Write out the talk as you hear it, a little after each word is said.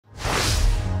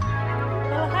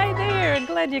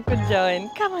glad you could join.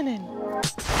 Come on in.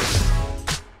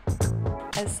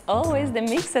 As always, the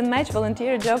Mix and Match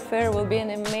Volunteer Job Fair will be an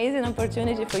amazing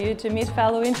opportunity for you to meet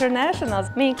fellow internationals,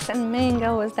 mix and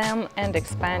mingle with them, and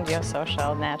expand your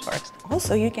social networks.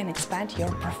 Also, you can expand your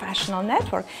professional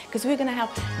network because we're going to have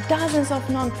dozens of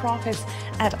non-profits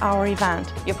at our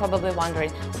event. You're probably wondering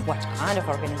what kind of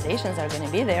organizations are going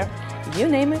to be there. You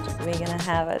name it, we're going to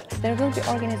have it. There will be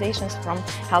organizations from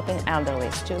helping elderly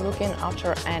to looking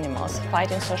after animals,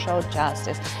 fighting social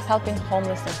justice, helping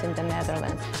homelessness in the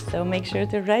Netherlands. So make sure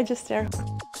to register.